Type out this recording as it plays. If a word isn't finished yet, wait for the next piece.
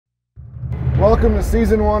Welcome to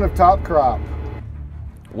season 1 of Top Crop.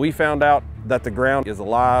 We found out that the ground is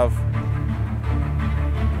alive.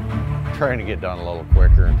 Trying to get done a little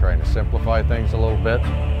quicker and trying to simplify things a little bit.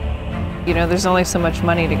 You know, there's only so much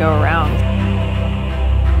money to go around.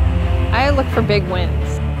 I look for big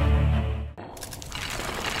wins.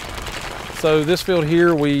 So this field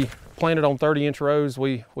here, we planted on 30-inch rows.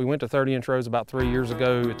 We went to 30-inch rows about 3 years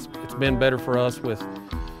ago. It's been better for us with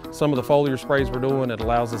some of the foliar sprays we're doing. It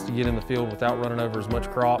allows us to get in the field without running over as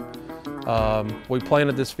much crop. We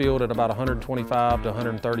planted this field at about 125 to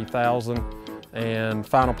 130,000, and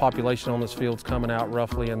final population on this field's coming out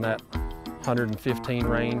roughly in that 115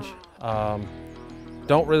 range.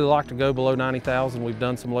 Don't really like to go below 90,000. We've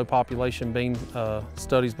done some low population bean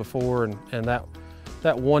studies before, and that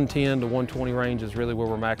 110 to 120 range is really where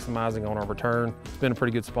we're maximizing on our return. It's been a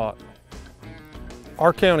pretty good spot.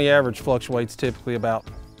 Our county average fluctuates typically about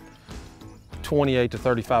 28 to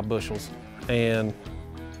 35 bushels, and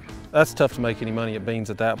that's tough to make any money at beans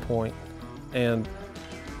at that point. And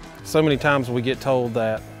so many times we get told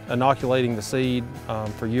that inoculating the seed,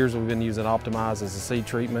 for years we've been using Optimize as a seed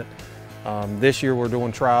treatment. This year we're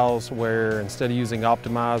doing trials where instead of using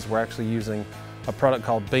Optimize, we're actually using a product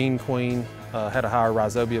called Bean Queen. Had a higher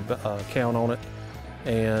rhizobia count on it,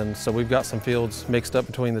 and so we've got some fields mixed up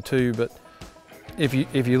between the two. But if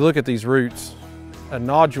you look at these roots, a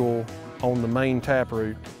nodule on the main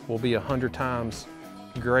taproot will be 100 times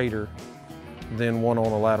greater than one on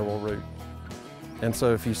a lateral root. And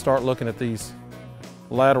so if you start looking at these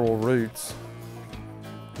lateral roots,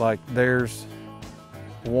 like there's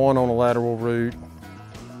one on a lateral root,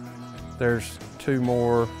 there's two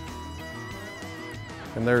more,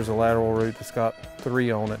 and there's a lateral root that's got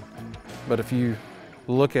 3 on it. But if you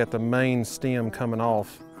look at the main stem coming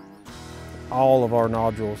off, all of our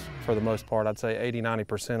nodules, for the most part, I'd say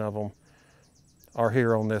 80–90% of them are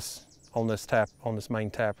here on this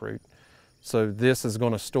main taproot. So this is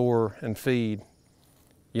going to store and feed,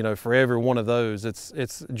 you know, for every one of those,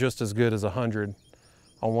 it's just as good as 100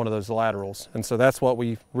 on one of those laterals. And so that's what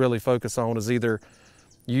we really focus on, is either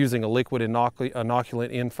using a liquid inoculant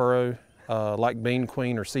in furrow, like Bean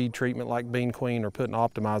Queen, or seed treatment like Bean Queen, or putting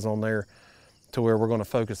Optimize on there to where we're going to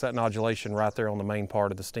focus that nodulation right there on the main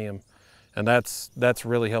part of the stem. And that's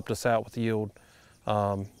really helped us out with yield.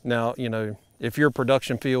 Now, you know, if your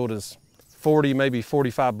production field is 40, maybe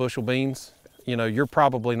 45 bushel beans, you know, you're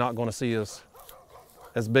probably not going to see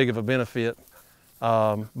as big of a benefit.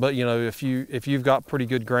 But you know, if you've got pretty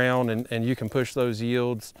good ground and you can push those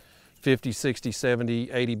yields 50, 60,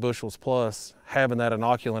 70, 80 bushels plus, having that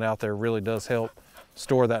inoculant out there really does help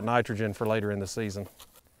store that nitrogen for later in the season.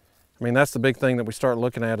 I mean, that's the big thing that we start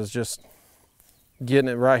looking at, is just getting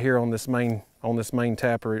it right here on this main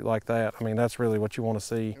taproot like that. I mean, that's really what you want to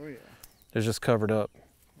see. Oh, yeah. Is just covered up.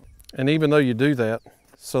 And even though you do that,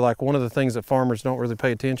 so like one of the things that farmers don't really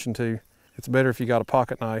pay attention to, it's better if you got a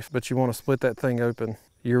pocket knife, but you want to split that thing open.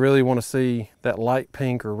 You really want to see that light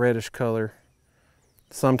pink or reddish color.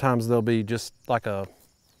 Sometimes they'll be just like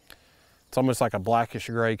it's almost like a blackish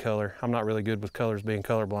gray color. I'm not really good with colors, being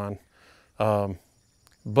colorblind.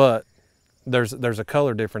 But there's a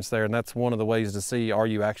color difference there, and that's one of the ways to see, are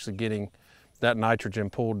you actually getting that nitrogen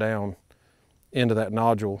pulled down into that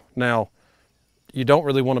nodule. Now, you don't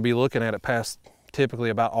really want to be looking at it past typically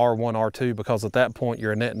about R1, R2, because at that point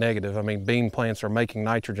you're a net negative. I mean, bean plants are making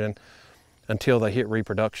nitrogen until they hit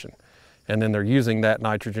reproduction. And then they're using that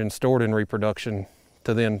nitrogen stored in reproduction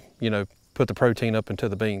to then, you know, put the protein up into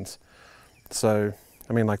the beans. So,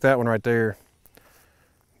 I mean, like that one right there,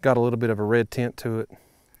 got a little bit of a red tint to it.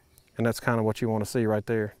 And that's kind of what you want to see right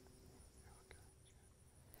there.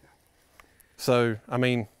 So, I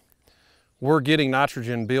mean, we're getting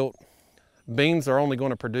nitrogen built. Beans are only going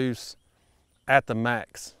to produce at the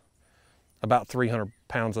max about 300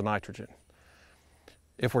 pounds of nitrogen.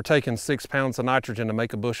 If we're taking 6 pounds of nitrogen to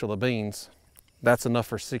make a bushel of beans, that's enough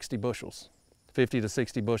for 60 bushels. 50 to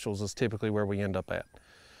 60 bushels is typically where we end up at.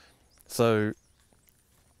 So,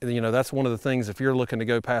 you know, that's one of the things, if you're looking to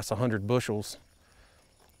go past 100 bushels,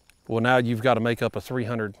 well, now you've got to make up a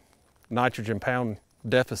 300 nitrogen pound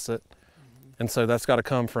deficit. And so that's got to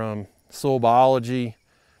come from soil biology,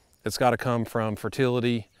 it's got to come from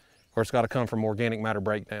fertility, or it's got to come from organic matter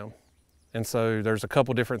breakdown. And so there's a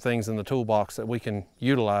couple different things in the toolbox that we can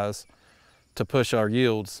utilize to push our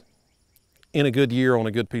yields in a good year on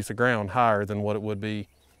a good piece of ground higher than what it would be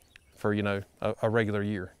for, you know, a regular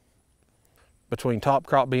year. Between Top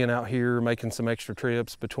Crop being out here, making some extra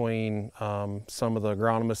trips, between some of the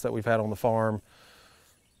agronomists that we've had on the farm,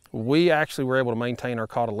 we actually were able to maintain our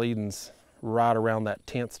cotyledons right around that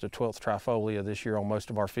 10th to 12th trifolia this year on most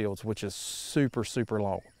of our fields, which is super, super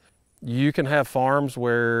long. You can have farms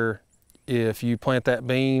where if you plant that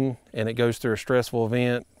bean and it goes through a stressful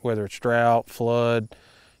event, whether it's drought, flood,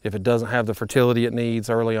 if it doesn't have the fertility it needs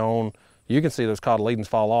early on, you can see those cotyledons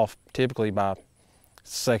fall off typically by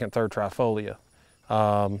second, third trifolia.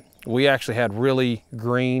 We actually had really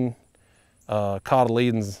green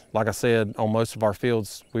cotyledons, like I said, on most of our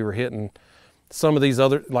fields. We were hitting some of these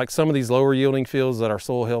lower yielding fields that our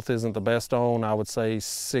soil health isn't the best on, I would say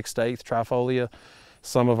 6th to 8th trifolia.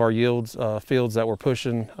 Some of our fields that we're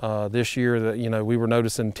pushing this year that, we were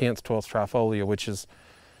noticing 10th, 12th trifolia, which is,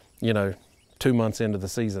 2 months into the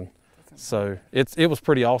season. So it was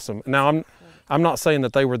pretty awesome. Now I'm not saying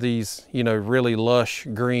that they were these, really lush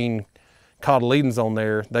green cotyledons on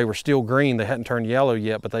there. They were still green. They hadn't turned yellow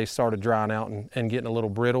yet, but they started drying out and getting a little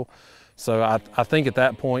brittle. So I think at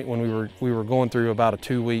that point when we were going through about a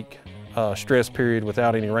 2-week stress period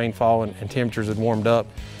without any rainfall and temperatures had warmed up,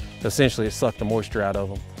 essentially it sucked the moisture out of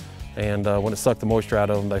them. And when it sucked the moisture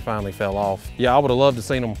out of them, they finally fell off. Yeah, I would have loved to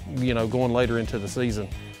seen them, going later into the season.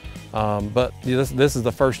 But this is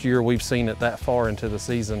the first year we've seen it that far into the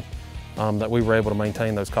season that we were able to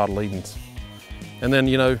maintain those cotyledons. And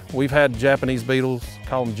then, we've had Japanese beetles,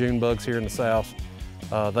 call them June bugs here in the south.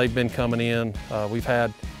 They've been coming in. We've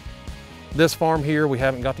had this farm here, we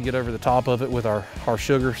haven't got to get over the top of it with our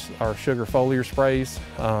sugar foliar sprays.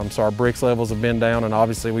 So our Brix levels have been down, and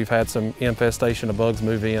obviously we've had some infestation of bugs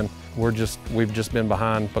move in. We've just been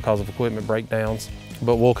behind because of equipment breakdowns.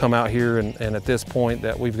 But we'll come out here and at this point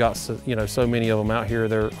that we've got so many of them out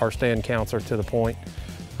here, our stand counts are to the point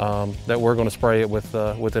that we're going to spray it with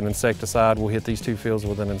an insecticide. We'll hit these 2 fields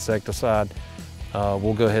with an insecticide.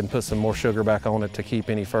 We'll go ahead and put some more sugar back on it to keep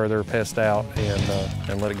any further pests out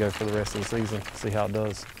and let it go for the rest of the season, see how it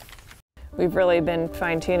does. We've really been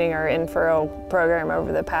fine-tuning our in-furrow program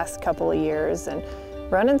over the past couple of years and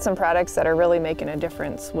running some products that are really making a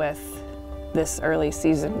difference with this early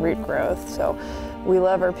season root growth. So we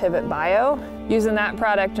love our Pivot Bio, using that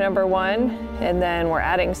product #1, and then we're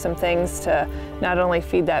adding some things to not only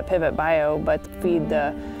feed that Pivot Bio, but feed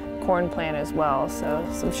the corn plant as well. So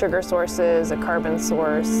some sugar sources, a carbon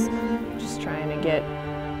source, just trying to get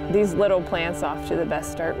these little plants off to the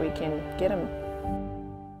best start we can get them.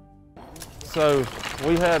 So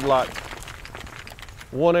we had like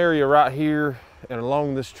one area right here and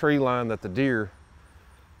along this tree line that the deer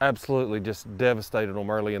absolutely just devastated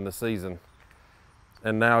them early in the season.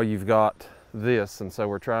 And now you've got this, and so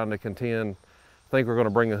we're trying to contend. I think we're going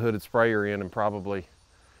to bring a hooded sprayer in and probably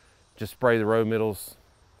just spray the row middles.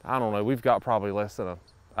 I don't know, we've got probably less than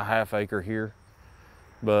a half acre here,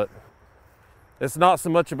 but it's not so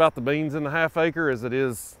much about the beans in the half acre as it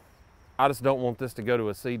is, I just don't want this to go to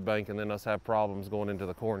a seed bank and then us have problems going into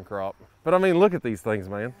the corn crop. But I mean, look at these things,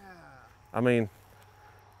 man. I mean,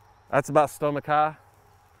 that's about stomach high.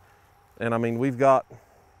 And I mean, we've got,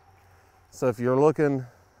 so if you're looking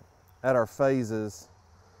at our phases,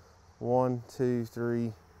 1, 2,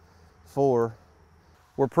 3, 4,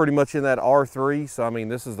 we're pretty much in that R3. So I mean,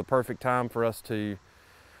 this is the perfect time for us to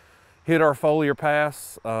hit our foliar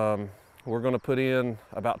pass. We're gonna put in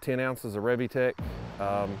about 10 ounces of Revitec.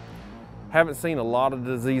 Haven't seen a lot of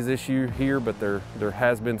disease issue here, but there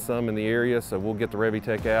has been some in the area, so we'll get the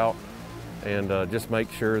Revitec out and just make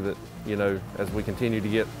sure that, you know, as we continue to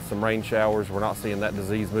get some rain showers, we're not seeing that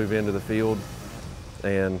disease move into the field,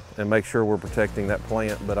 and make sure we're protecting that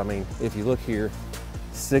plant. But I mean, if you look here,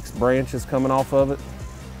 6 branches coming off of it.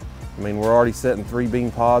 I mean, we're already setting 3 bean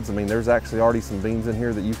pods. I mean, there's actually already some beans in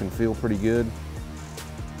here that you can feel pretty good.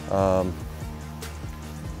 And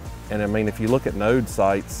I mean, if you look at node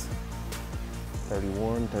sites,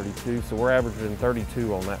 31, 32, so we're averaging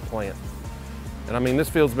 32 on that plant. And I mean, this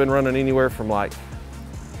field's been running anywhere from like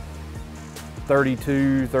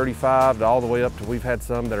 32, 35 to all the way up to, we've had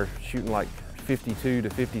some that are shooting like 52 to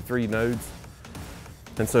 53 nodes.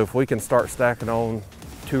 And so if we can start stacking on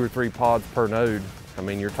 2 or 3 pods per node, I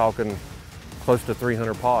mean, you're talking close to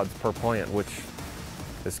 300 pods per plant, which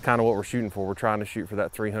is kind of what we're shooting for. We're trying to shoot for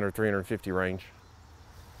that 300, 350 range.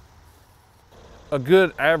 A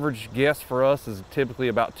good average guess for us is typically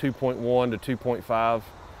about 2.1 to 2.5,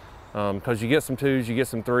 because you get some 2s, you get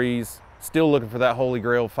some 3s, still looking for that holy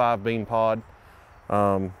grail 5 bean pod.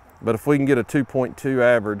 But if we can get a 2.2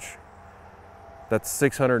 average, that's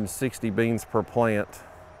 660 beans per plant.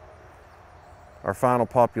 Our final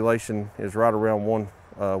population is right around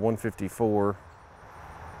 154,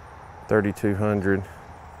 3,200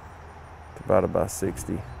 divided by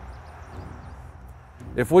 60.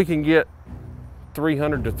 If we can get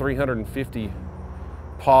 300 to 350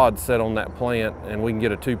 pods set on that plant and we can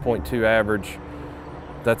get a 2.2 average,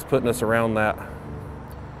 that's putting us around that.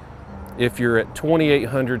 If you're at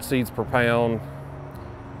 2,800 seeds per pound,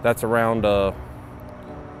 that's around a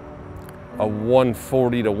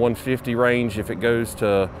 140 to 150 range. If it goes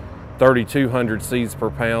to 3,200 seeds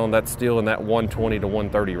per pound, that's still in that 120 to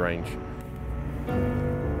 130 range.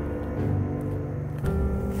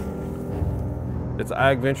 It's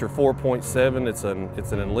Ag Venture 4.7.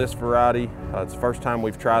 It's an enlist variety. It's the first time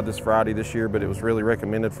we've tried this variety this year, but it was really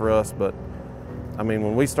recommended for us. But I mean,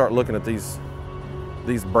 when we start looking at these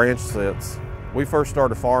branch sets, we first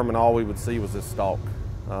started farming, all we would see was this stalk.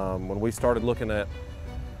 When we started looking at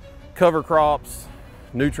cover crops,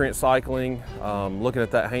 nutrient cycling, looking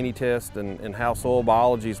at that Haney test and how soil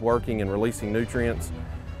biology is working and releasing nutrients,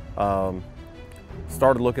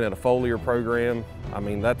 started looking at a foliar program. I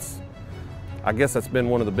mean, I guess that's been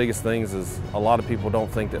one of the biggest things, is a lot of people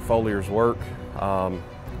don't think that foliars work.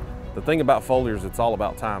 The thing about foliars, it's all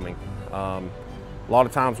about timing. A lot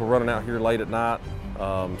of times we're running out here late at night.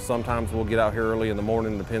 Sometimes we'll get out here early in the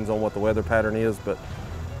morning, depends on what the weather pattern is. But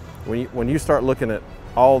when you start looking at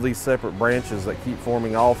all these separate branches that keep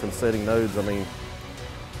forming off and setting nodes, I mean,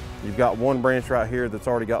 you've got one branch right here that's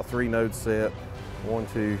already got 3 nodes set. 1,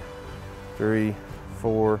 2, 3,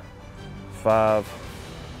 4, 5,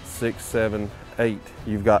 6, 7, 8.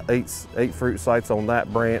 You've got eight fruit sites on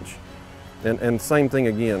that branch. And same thing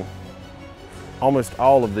again, almost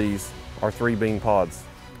all of these are 3 bean pods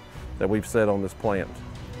that we've set on this plant.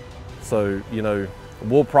 So, you know,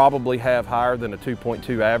 we'll probably have higher than a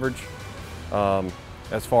 2.2 average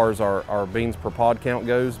as far as our beans per pod count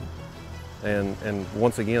goes. And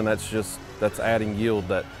once again, that's adding yield.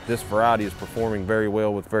 That this variety is performing very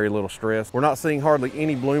well with very little stress. We're not seeing hardly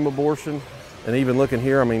any bloom abortion. And even looking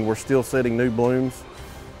here, I mean, we're still setting new blooms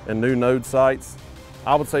and new node sites.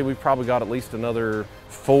 I would say we've probably got at least another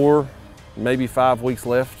 4, maybe 5 weeks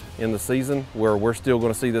left in the season where we're still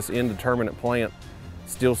going to see this indeterminate plant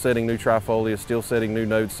still setting new trifolia, still setting new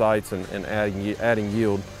node sites and adding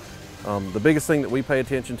yield. The biggest thing that we pay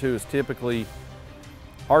attention to is typically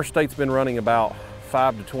our state's been running about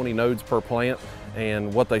 5 to 20 nodes per plant,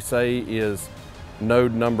 and what they say is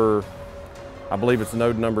node number, I believe it's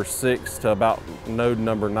node number 6 to about node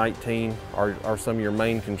number 19 are some of your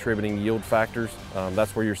main contributing yield factors.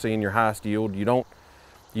 That's where you're seeing your highest yield.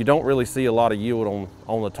 You don't really see a lot of yield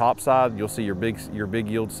on the top side. You'll see your big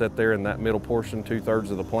yield set there in that middle portion, 2/3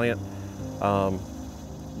 of the plant.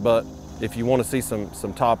 But if you want to see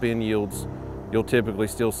some top end yields, you'll typically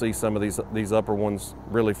still see some of these upper ones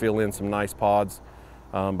really fill in some nice pods.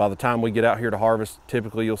 By the time we get out here to harvest,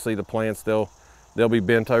 typically you'll see the plants, they'll be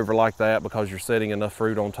bent over like that because you're setting enough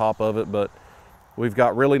fruit on top of it. But we've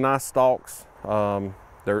got really nice stalks.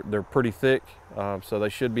 They're pretty thick, so they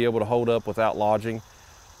should be able to hold up without lodging.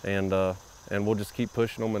 And we'll just keep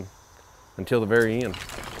pushing them until the very end.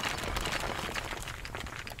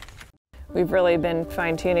 We've really been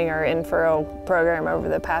fine-tuning our in-furrow program over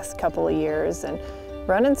the past couple of years and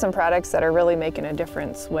running some products that are really making a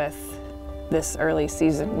difference with this early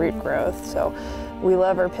season root growth. So we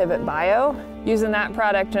love our Pivot Bio, using that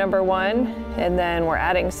product #1, and then we're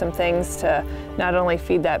adding some things to not only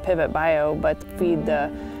feed that Pivot Bio, but feed the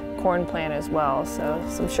corn plant as well. So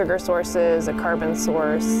some sugar sources, a carbon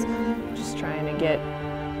source, just trying to get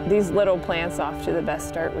these little plants off to the best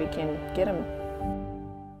start we can get them.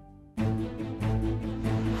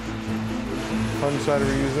 Fungicide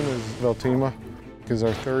we're using is Veltima, because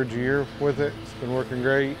our 3rd year with it. It's been working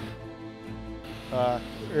great.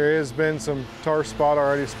 There has been some tar spot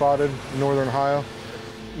already spotted in northern Ohio.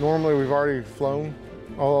 Normally we've already flown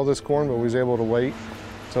all this corn, but we was able to wait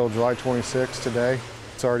until July 26th today.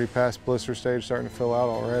 It's already past blister stage, starting to fill out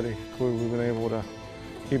already. Clearly we've been able to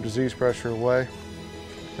keep disease pressure away,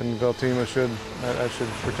 and Veltima should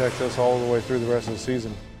protect us all the way through the rest of the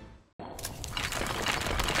season.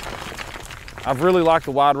 I've really liked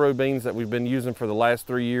the wide row beans that we've been using for the last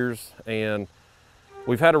 3 years, and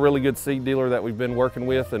we've had a really good seed dealer that we've been working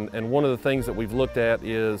with, and one of the things that we've looked at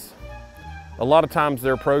is a lot of times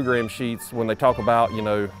their program sheets, when they talk about, you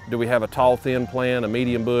know, do we have a tall thin plant, a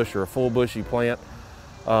medium bush, or a full bushy plant,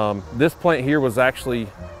 this plant here was actually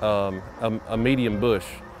a medium bush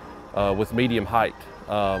with medium height.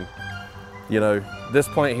 You know, this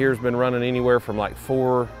plant here has been running anywhere from like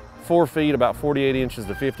 4 feet, about 48 inches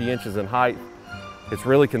to 50 inches in height. It's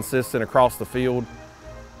really consistent across the field.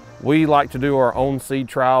 We like to do our own seed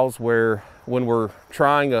trials where when we're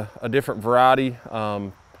trying a different variety,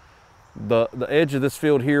 the edge of this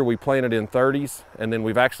field here we planted in 30s, and then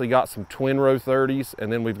we've actually got some twin row 30s,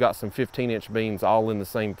 and then we've got some 15-inch beans all in the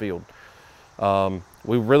same field.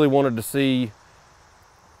 We really wanted to see,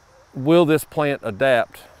 will this plant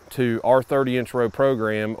adapt to our 30-inch row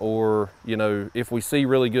program, or if we see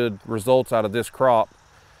really good results out of this crop,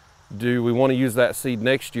 do we want to use that seed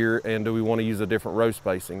next year, and do we want to use a different row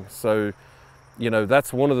spacing? So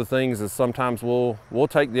that's one of the things, is sometimes we'll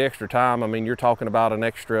take the extra time. I mean, you're talking about an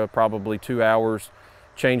extra probably 2 hours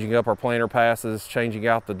changing up our planter passes, changing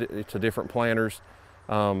out to different planters,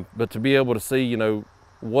 but to be able to see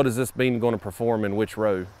what is this bean going to perform in which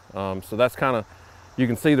row. So that's kind of, you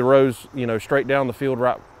can see the rows straight down the field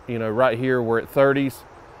right here, we're at 30s.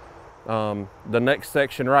 The next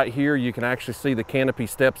section right here, you can actually see the canopy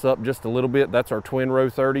steps up just a little bit. That's our twin row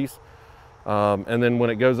 30s. And then when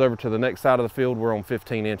it goes over to the next side of the field, we're on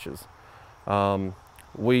 15 inches.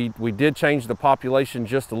 We did change the population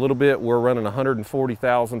just a little bit. We're running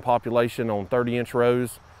 140,000 population on 30-inch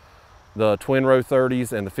rows. The twin row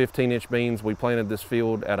 30s and the 15-inch beans, we planted this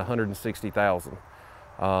field at 160,000.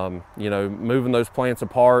 Moving those plants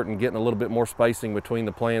apart and getting a little bit more spacing between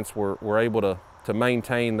the plants, we're able to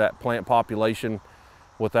maintain that plant population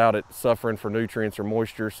without it suffering for nutrients or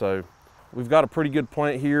moisture. So we've got a pretty good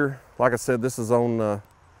plant here. Like I said, this is on our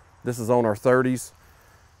 30s.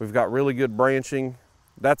 We've got really good branching.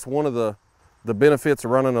 That's one of the benefits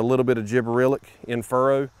of running a little bit of gibberellic in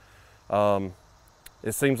furrow.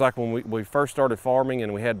 It seems like when we first started farming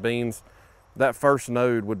and we had beans, that first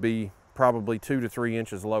node would be probably 2 to 3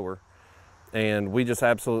 inches lower. And we just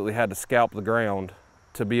absolutely had to scalp the ground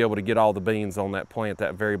to be able to get all the beans on that plant,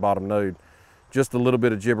 that very bottom node. Just a little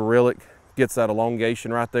bit of gibberellic gets that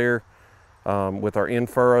elongation right there with our in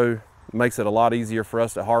furrow. Makes it a lot easier for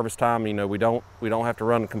us at harvest time. We don't have to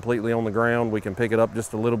run completely on the ground. We can pick it up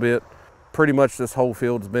just a little bit. Pretty much this whole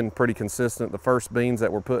field's been pretty consistent. The first beans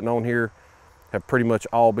that we're putting on here have pretty much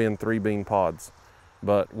all been 3 bean pods.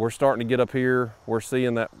 But we're starting to get up here. We're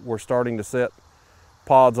seeing that we're starting to set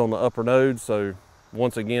pods on the upper nodes. So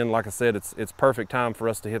once again, like I said, it's perfect time for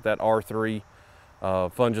us to hit that R3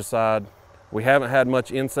 fungicide. We haven't had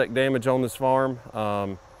much insect damage on this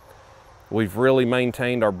farm. We've really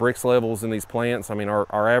maintained our Brix levels in these plants. I mean,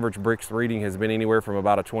 our average Brix reading has been anywhere from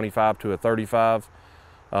about a 25 to a 35.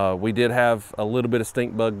 We did have a little bit of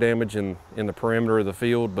stink bug damage in the perimeter of the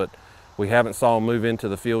field, but we haven't saw them move into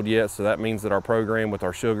the field yet, so that means that our program with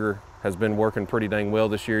our sugar has been working pretty dang well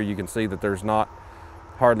this year. You can see that there's not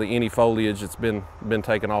hardly any foliage that's been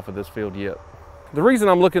taken off of this field yet. The reason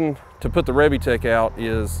I'm looking to put the Revitech out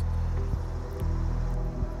is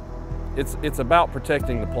it's about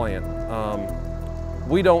protecting the plant.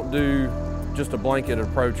 We don't do just a blanket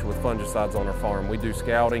approach with fungicides on our farm. We do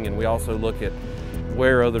scouting, and we also look at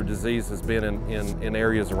where other disease has been in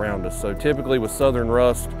areas around us. So typically with southern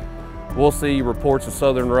rust, we'll see reports of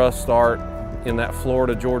southern rust start in that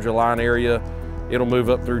Florida-Georgia line area. It'll move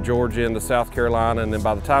up through Georgia into South Carolina, and then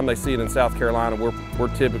by the time they see it in South Carolina,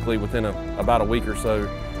 we're typically within about a week or so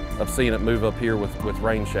of seeing it move up here with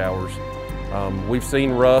rain showers. We've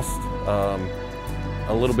seen rust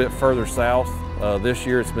a little bit further south. This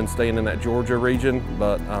year it's been staying in that Georgia region,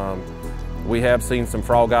 but we have seen some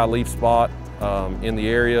frog eye leaf spot in the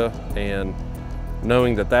area, and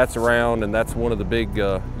knowing that that's around and that's one of the big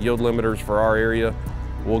yield limiters for our area,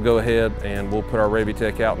 we'll go ahead and we'll put our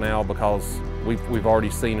Revitech out now, because we've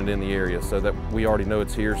already seen it in the area, so that we already know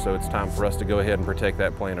it's here, so it's time for us to go ahead and protect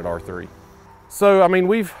that plant at R3. So I mean,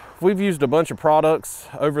 we've used a bunch of products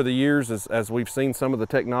over the years as we've seen some of the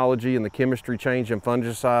technology and the chemistry change in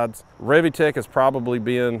fungicides. Revitech has probably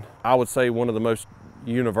been, I would say, one of the most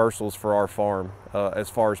universals for our farm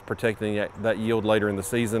as far as protecting that yield later in the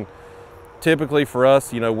season. Typically for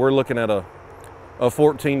us, we're looking at a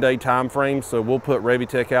 14-day time frame, so we'll put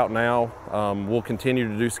Revitech out now. We'll continue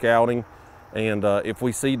to do scouting, and if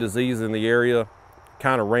we see disease in the area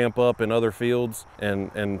kind of ramp up in other fields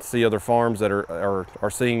and see other farms that are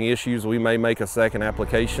seeing issues, we may make a second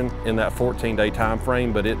application in that 14-day time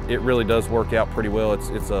frame, but it really does work out pretty well.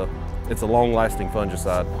 It's a long-lasting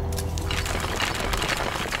fungicide.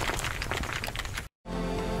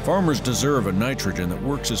 Farmers deserve a nitrogen that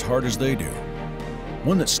works as hard as they do,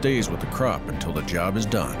 one that stays with the crop until the job is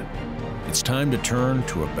done. It's time to turn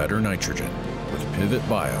to a better nitrogen with Pivot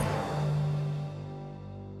Bio.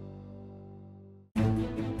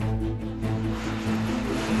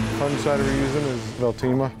 Fungicide we're using is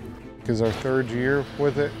Veltima, because our 3rd year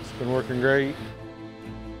with it. It's been working great.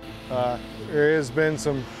 There has been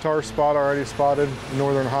some tar spot already spotted in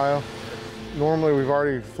northern Ohio. Normally we've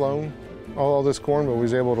already flown all this corn, but we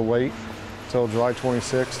was able to wait until July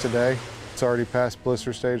 26 today. It's already past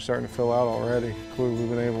blister stage, starting to fill out already. Clearly we've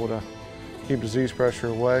been able to keep disease pressure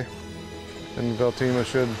away, and Veltima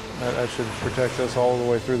should protect us all the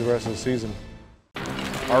way through the rest of the season.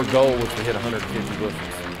 Our goal was to hit 150 bushels.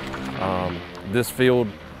 This field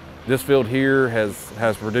This field here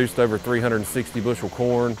has produced over 360 bushel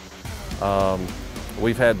corn.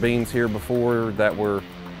 We've had beans here before that were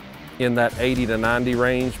in that 80 to 90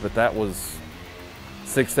 range, but that was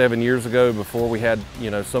 6-7 years ago, before we had, you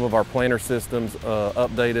know, some of our planter systems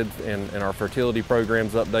updated and our fertility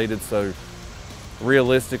programs updated. So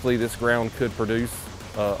realistically, this ground could produce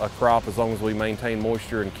a crop as long as we maintain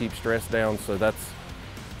moisture and keep stress down. So that's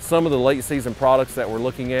some of the late season products that we're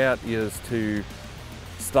looking at, is to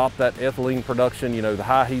stop that ethylene production. You know, the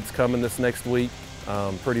high heat's coming this next week.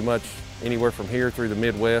 Pretty much anywhere from here through the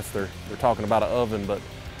Midwest, they're talking about an oven, but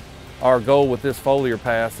our goal with this foliar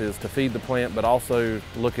pass is to feed the plant, but also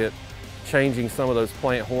look at changing some of those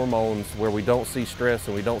plant hormones where we don't see stress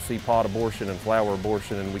and we don't see pod abortion and flower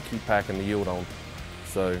abortion, and we keep packing the yield on.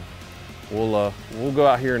 So we'll go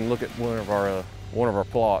out here and look at one of our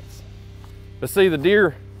plots. But see, the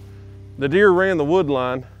deer ran the wood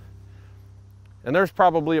line, and there's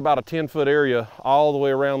probably about a 10-foot area all the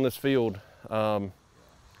way around this field,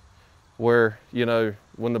 where, you know,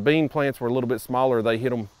 when the bean plants were a little bit smaller, they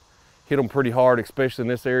hit them pretty hard, especially in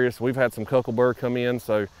this area. So we've had some cuckleburr come in.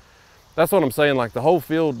 So that's what I'm saying. Like, the whole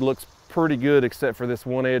field looks pretty good except for this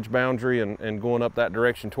one edge boundary and going up that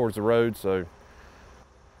direction towards the road. So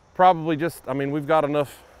probably just, I mean, we've got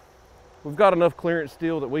enough clearance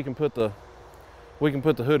still that we can put the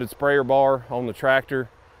hooded sprayer bar on the tractor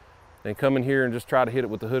and come in here and just try to hit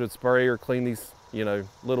it with the hooded sprayer, clean these, you know,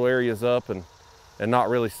 little areas up and not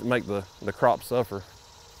really make the crop suffer.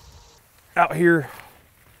 Out here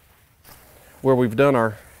where we've done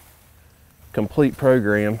our complete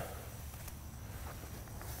program,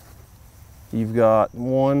 you've got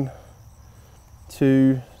 1,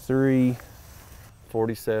 2, 3,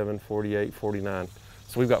 47, 48, 49.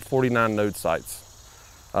 So we've got 49 node sites.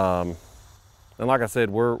 And like I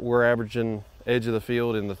said, we're averaging edge of the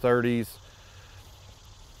field in the 30s,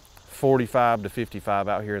 45 to 55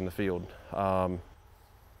 out here in the field.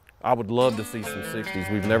 I would love to see some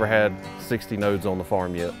 60s. We've never had 60 nodes on the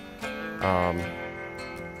farm yet.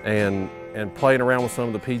 And playing around with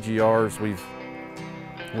some of the PGRs,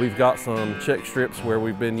 we've got some check strips where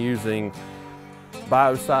we've been using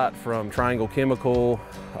Biocite from Triangle Chemical,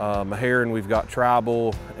 Maharan, we've got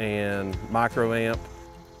Tribal and Microamp.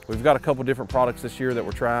 We've got a couple different products this year that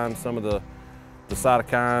we're trying, some of the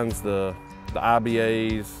cytokines, the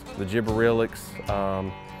IBAs, the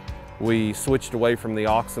gibberellics. We switched away from the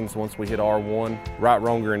auxins once we hit R1. Right,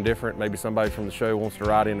 wrong, or indifferent. Maybe somebody from the show wants to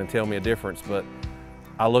write in and tell me a difference, but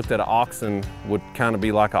I looked at an auxin would kind of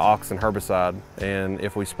be like an auxin herbicide, and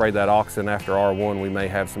if we spray that auxin after R1, we may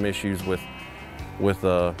have some issues with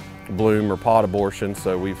bloom or pod abortion.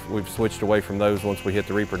 So we've switched away from those once we hit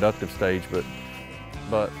the reproductive stage.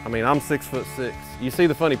 But I mean, I'm 6'6". You see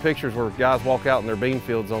the funny pictures where guys walk out in their bean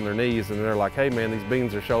fields on their knees and they're like, hey man, these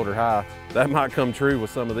beans are shoulder high. That might come true with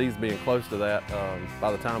some of these being close to that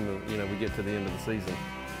by the time, you know, we get to the end of the season.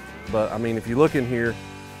 But I mean, if you look in here,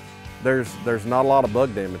 there's not a lot of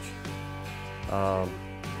bug damage.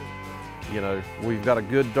 You know, we've got a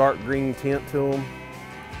good dark green tint to them.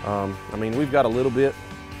 I mean, we've got a little bit.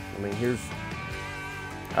 I mean, here's,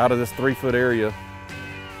 out of this 3-foot area,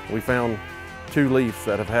 we found 2 leaves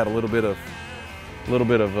that have had a little bit of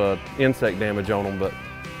insect damage on them, but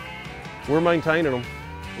we're maintaining them.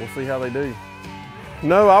 We'll see how they do.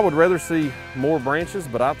 No, I would rather see more branches,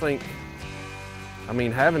 but I think, I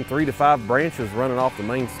mean, having 3 to 5 branches running off the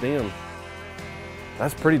main stem,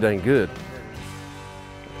 that's pretty dang good.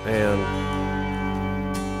 And,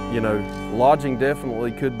 you know, lodging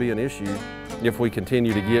definitely could be an issue if we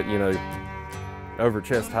continue to get, you know, over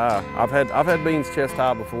chest high. I've had beans chest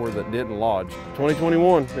high before that didn't lodge.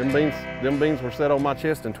 2021, them beans were set on my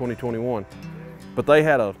chest in 2021. But they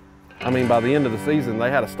had I mean, by the end of the season,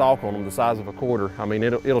 they had a stalk on them the size of a quarter. I mean,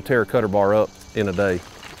 it'll tear a cutter bar up in a day.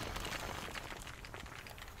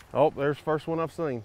 Oh, there's the first one I've seen.